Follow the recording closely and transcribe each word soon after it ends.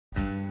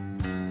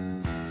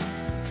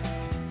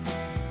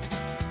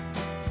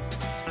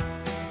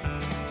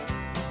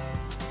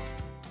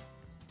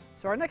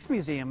So our next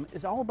museum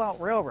is all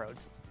about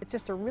railroads. It's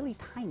just a really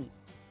tiny.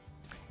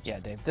 Yeah,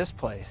 Dave, this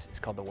place is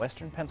called the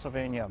Western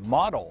Pennsylvania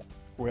Model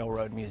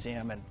Railroad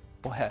Museum, and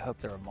boy, I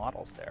hope there are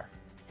models there.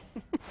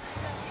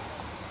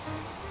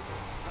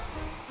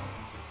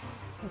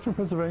 Western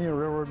Pennsylvania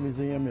Railroad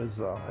Museum is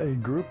a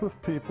group of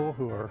people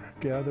who are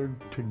gathered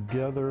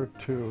together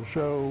to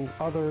show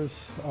others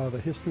the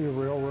history of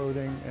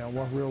railroading and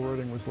what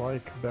railroading was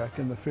like back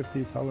in the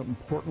 50s, how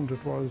important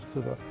it was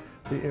to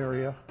the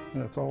area,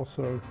 and it's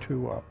also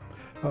to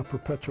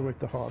perpetuate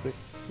the hobby.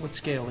 What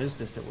scale is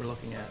this that we're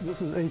looking at?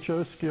 This is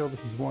HO scale,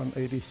 this is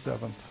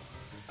 1/87th.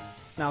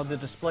 Now the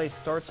display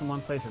starts in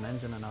one place and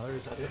ends in another,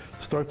 is that it?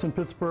 Starts in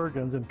Pittsburgh,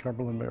 ends in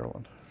Cumberland,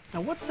 Maryland.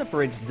 Now what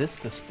separates this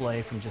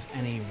display from just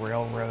any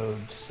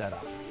railroad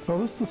setup? Well,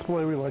 this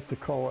display we like to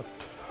call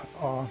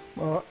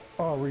it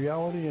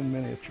reality in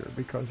miniature,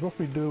 because what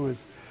we do is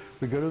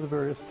we go to the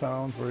various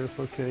towns, various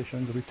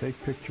locations, we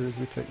take pictures,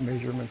 we take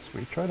measurements,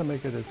 we try to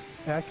make it as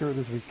accurate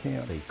as we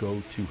can. They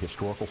go to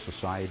historical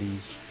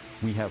societies.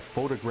 We have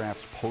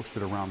photographs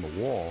posted around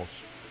the walls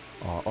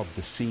of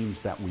the scenes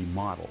that we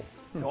model.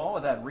 So all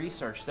of that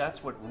research,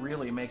 that's what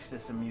really makes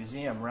this a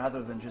museum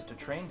rather than just a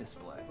train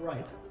display.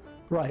 Right.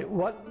 Right.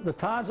 What the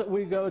towns that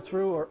we go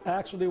through are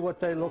actually what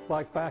they looked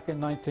like back in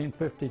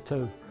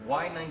 1952.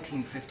 Why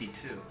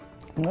 1952?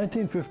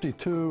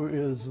 1952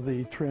 is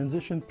the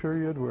transition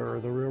period where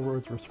the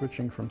railroads were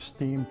switching from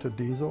steam to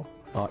diesel.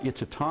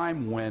 It's a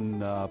time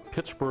when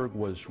Pittsburgh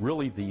was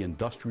really the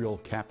industrial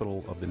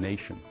capital of the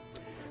nation.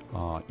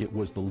 It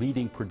was the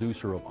leading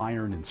producer of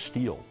iron and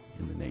steel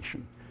in the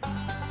nation.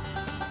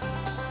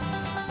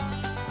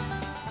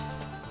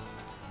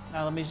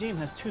 Now the museum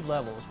has two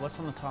levels. What's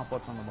on the top,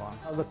 what's on the bottom?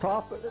 The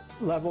top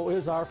level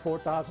is our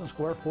 4,000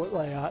 square foot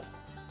layout.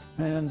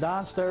 And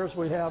downstairs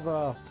we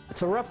have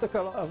it's a replica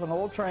of an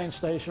old train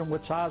station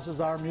which houses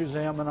our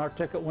museum and our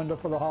ticket window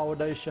for the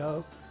holiday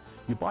show.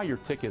 You buy your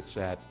tickets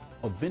at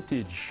a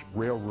vintage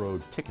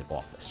railroad ticket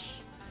office.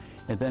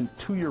 And then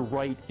to your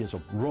right is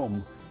a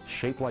room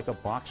shaped like a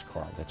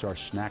boxcar. That's our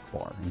snack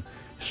bar. And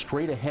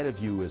straight ahead of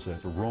you is a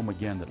room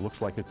again that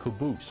looks like a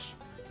caboose.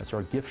 That's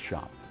our gift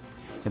shop.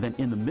 And then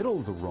in the middle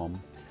of the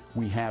room,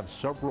 we have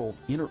several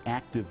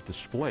interactive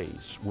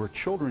displays where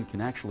children can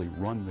actually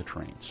run the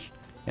trains,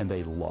 and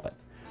they love it.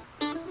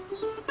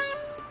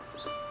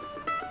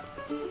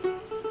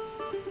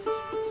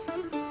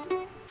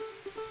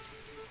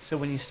 So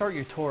when you start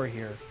your tour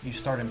here, you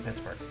start in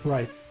Pittsburgh.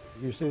 Right.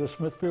 You see the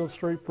Smithfield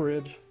Street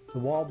Bridge, the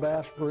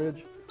Wabash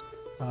Bridge.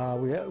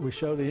 We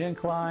show the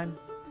incline.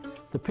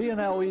 The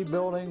P&LE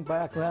building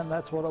back then,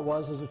 that's what it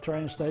was as a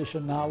train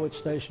station. Now it's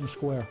Station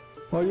Square.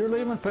 Well, you're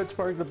leaving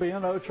Pittsburgh, the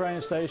B&O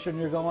train station.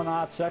 You're going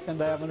out 2nd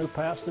Avenue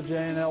past the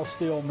J&L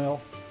Steel Mill,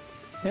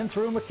 in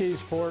through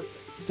McKeesport,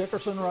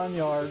 Dickerson Run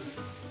Yard,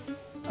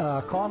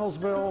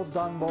 Connellsville,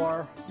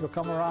 Dunbar. You'll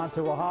come around to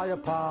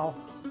Ohiopyle,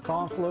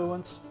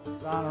 Confluence,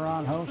 down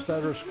around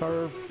Homesteaders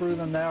Curve, through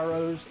the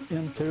Narrows,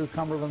 into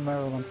Cumberland,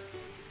 Maryland.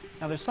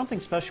 Now there's something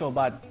special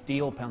about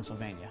Deal,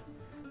 Pennsylvania.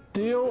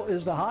 Deal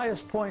is the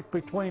highest point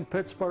between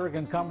Pittsburgh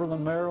and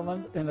Cumberland,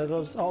 Maryland, and it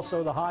is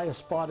also the highest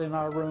spot in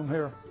our room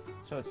here.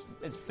 So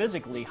it's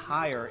physically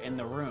higher in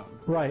the room.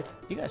 Right.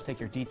 You guys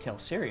take your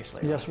details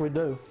seriously. Yes, right? we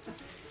do.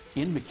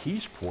 In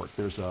McKeesport,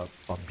 there's a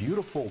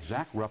beautiful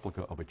exact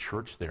replica of a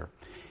church there.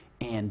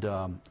 And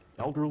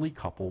elderly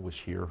couple was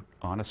here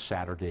on a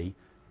Saturday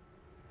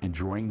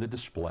enjoying the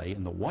display,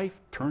 and the wife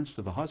turns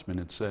to the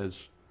husband and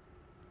says,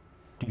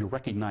 "Do you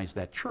recognize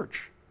that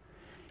church?"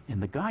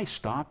 And the guy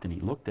stopped and he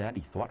looked at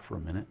it, he thought for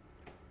a minute.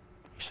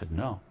 He said,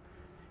 "No."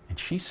 And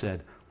she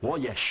said, "Well,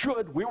 you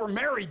should. We were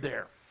married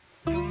there."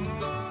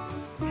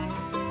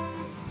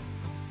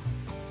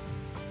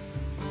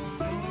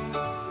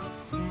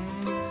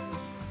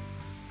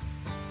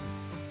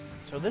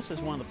 So this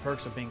is one of the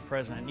perks of being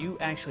president. You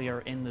actually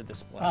are in the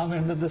display. I'm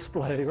in the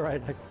display,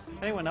 right.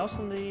 Anyone else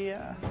in the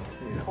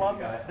club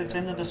that's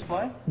in the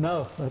display?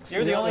 No,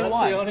 You're the only one.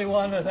 That's the only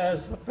one that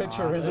has a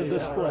picture in the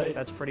display.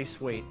 That's pretty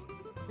sweet.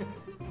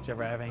 Did you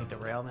ever have any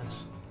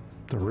derailments?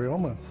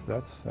 Derailments,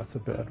 that's a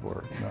bad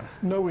word.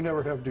 No, we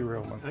never have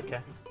derailments.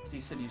 Okay. So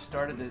you said you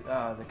started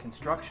the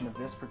construction of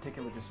this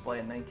particular display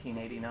in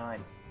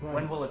 1989. Right.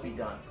 When will it be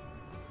done?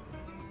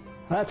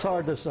 That's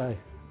hard to say.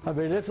 I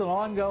mean, it's an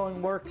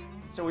ongoing work.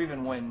 So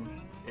even when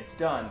it's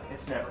done,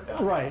 it's never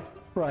done. Right,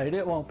 right.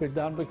 It won't be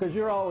done because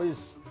you're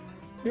always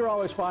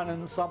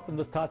finding something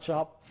to touch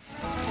up.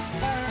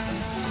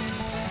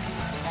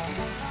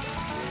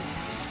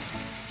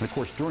 And of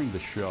course, during the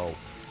show,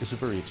 it's a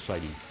very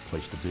exciting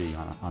place to be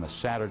on a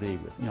Saturday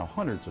with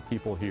hundreds of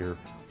people here,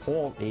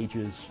 all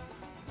ages,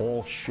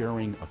 all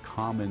sharing a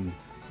common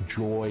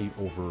joy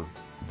over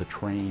the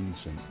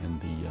trains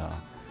and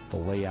the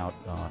layout.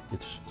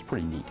 It's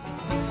pretty neat.